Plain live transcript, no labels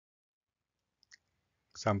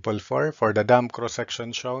Example 4, for the dam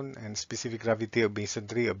cross-section shown and specific gravity of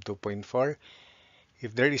masonry of 2.4,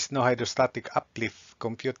 if there is no hydrostatic uplift,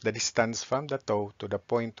 compute the distance from the toe to the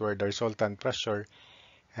point where the resultant pressure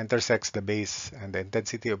intersects the base and the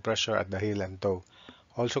intensity of pressure at the heel and toe.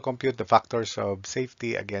 Also compute the factors of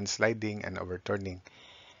safety against sliding and overturning.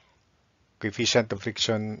 Coefficient of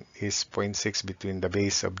friction is 0.6 between the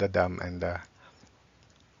base of the dam and the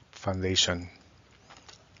foundation.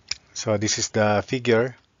 So this is the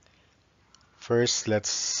figure. First,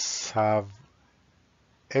 let's have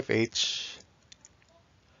FH.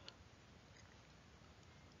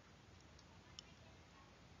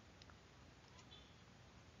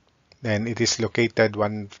 Then it is located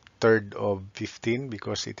 1/3 of 15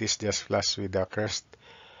 because it is just flush with the crest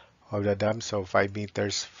of the dam, so 5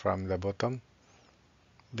 meters from the bottom.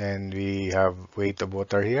 Then we have weight of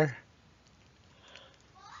water here.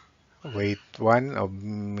 Weight 1 of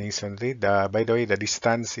masonry. By the way, the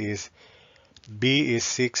distance is B is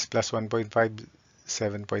 6 plus 1.5,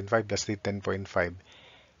 7.5 plus 3, 10.5.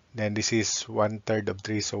 Then this is 1/3 of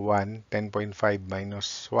 3, so 1, 10.5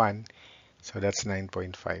 minus 1, so that's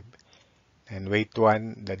 9.5. And weight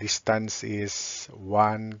 1, the distance is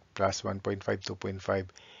 1 plus 1.5, 2.5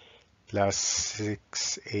 plus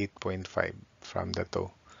 6, 8.5 from the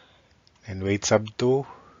toe. And weight sub 2,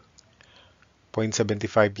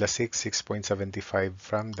 0.75 plus 6, 6.75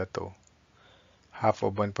 from the toe. Half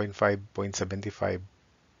of 1.5, 0.75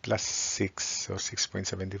 plus 6, so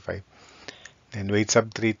 6.75. And weight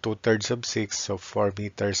sub 3, 2/3 of 6, so 4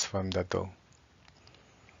 meters from the toe.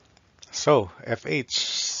 So FH,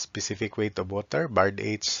 specific weight of water, barred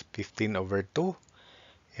H 15/2,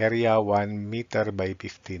 area 1 meter by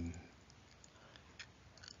 15.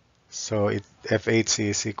 So FH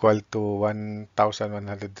is equal to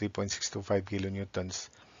 1,103.625 kilonewtons.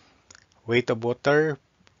 Weight of water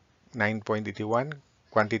 9.81,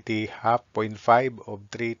 quantity half 0.5 of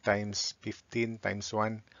 3 times 15 times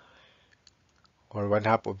 1, or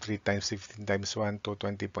 1/2 of 3 times 15 times 1 to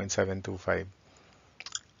 20.725.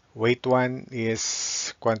 Weight 1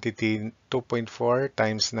 is quantity 2.4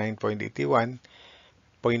 times 9.81,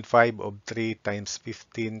 0.5 of 3 times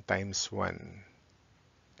 15 times 1.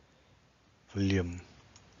 Volume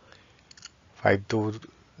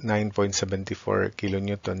 529.74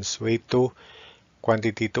 kilonewtons. Weight 2,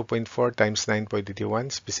 quantity 2.4 times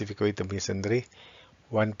 9.81, specific weight of masonry,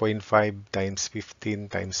 1.5 times 15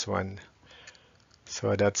 times 1.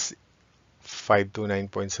 So that's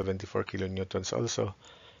 529.74 kilonewtons also.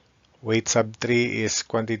 Weight sub 3 is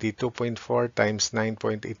quantity 2.4 times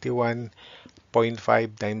 9.81,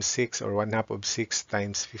 0.5 times 6, or 1/2 of 6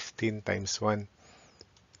 times 15 times 1.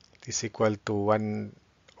 It is equal to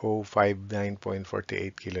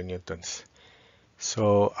 1059.48 kilonewtons.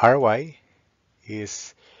 So Ry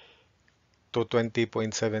is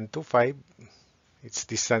 220.725. Its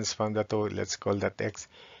distance from the toe, let's call that x.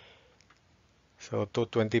 So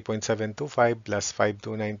 220.725 plus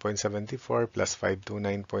 529.74 plus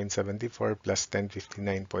 529.74 plus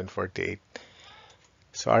 1059.48.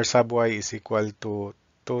 So R sub y is equal to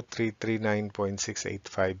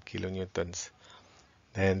 2339.685 kilonewtons.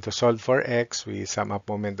 And to solve for x, we sum up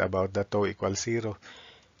moment about the toe equals 0.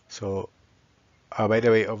 So, by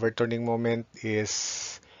the way, overturning moment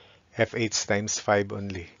is Fh times 5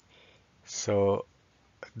 only. So,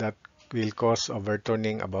 that will cause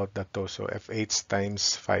overturning about the toe. So, Fh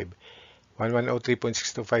times 5.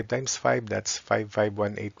 1103.625 times 5, that's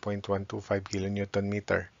 5518.125 kilonewton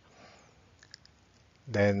meter.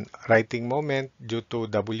 Then writing moment due to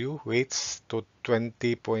W weights to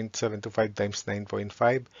 20.725 times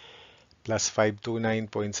 9.5 plus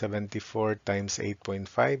 529.74 times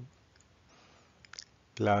 8.5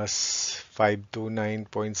 plus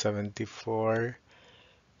 529.74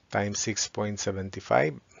 times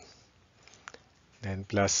 6.75, then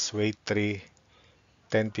plus weight 3,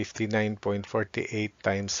 1059.48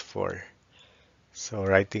 times 4. So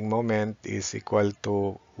writing moment is equal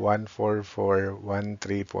to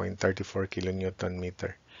 14413.34 kilonewton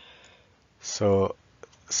meter. So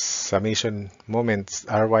summation moments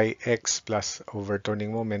Ryx plus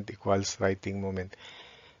overturning moment equals writing moment.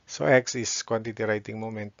 So X is quantity writing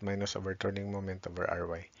moment minus overturning moment over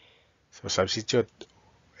Ry. So substitute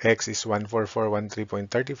X is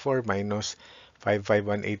 14413.34 minus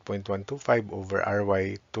 5518.125 over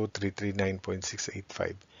Ry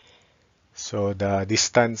 2339.685. So the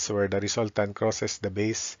distance where the resultant crosses the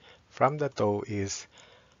base from the toe is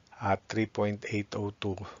at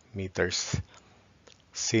 3.802 meters.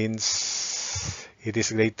 Since it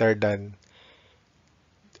is greater than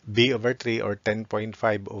B over 3 or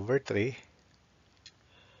 10.5 over 3,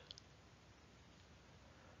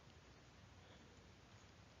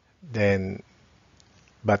 then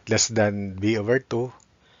but less than b over 2,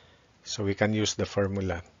 so we can use the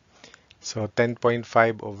formula. So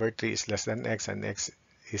 10.5 over 3 is less than x, and x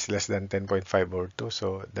is less than 10.5 over 2,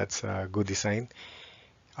 so that's a good design.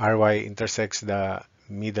 Ry intersects the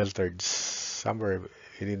middle thirds, somewhere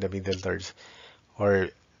within the middle thirds, or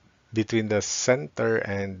between the center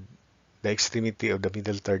and the extremity of the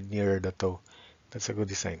middle third near the toe. That's a good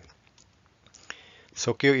design.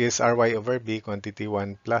 So Q is Ry over B, quantity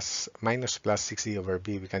 1 plus minus plus 6e over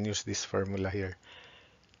B. We can use this formula here.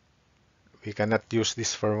 We cannot use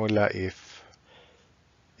this formula if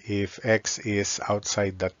x is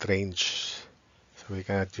outside that range. So we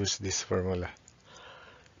cannot use this formula.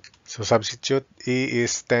 So substitute E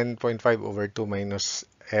is 10.5 over 2 minus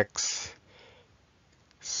x.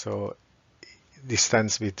 So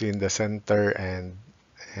distance between the center and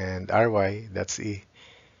Ry, that's E.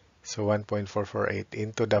 So 1.448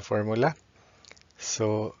 into the formula.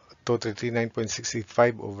 So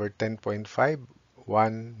 239.685 over 10.5,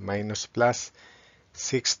 1 minus plus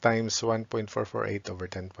 6 times 1.448 over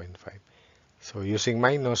 10.5. So using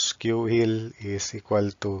minus, Q heel is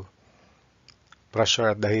equal to pressure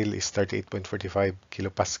at the heel is 38.45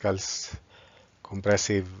 kilopascals.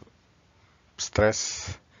 Compressive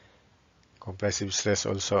stress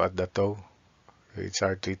also at the toe, which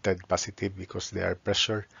are treated positive because they are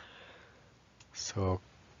pressure. So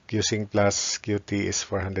using plus, Qt is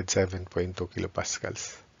 407.2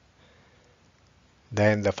 kilopascals.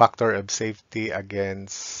 Then the factor of safety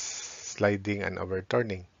against sliding and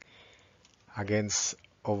overturning. Against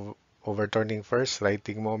overturning first,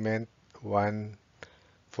 righting moment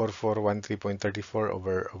 14413.34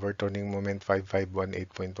 over overturning moment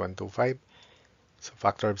 5518.125. So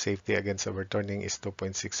factor of safety against overturning is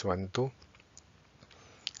 2.612.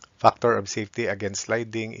 Factor of safety against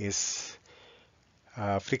sliding is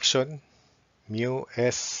friction, mu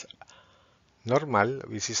s normal,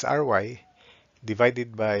 which is Ry,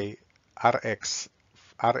 divided by Rx.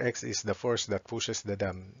 Rx is the force that pushes the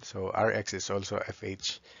dam, so Rx is also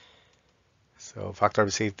Fh. So factor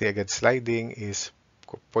of safety against sliding is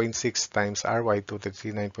 0.6 times Ry,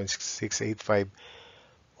 239.685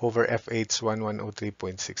 over Fh,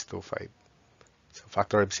 1103.625. So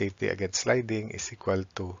factor of safety against sliding is equal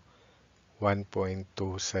to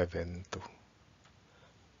 1.272.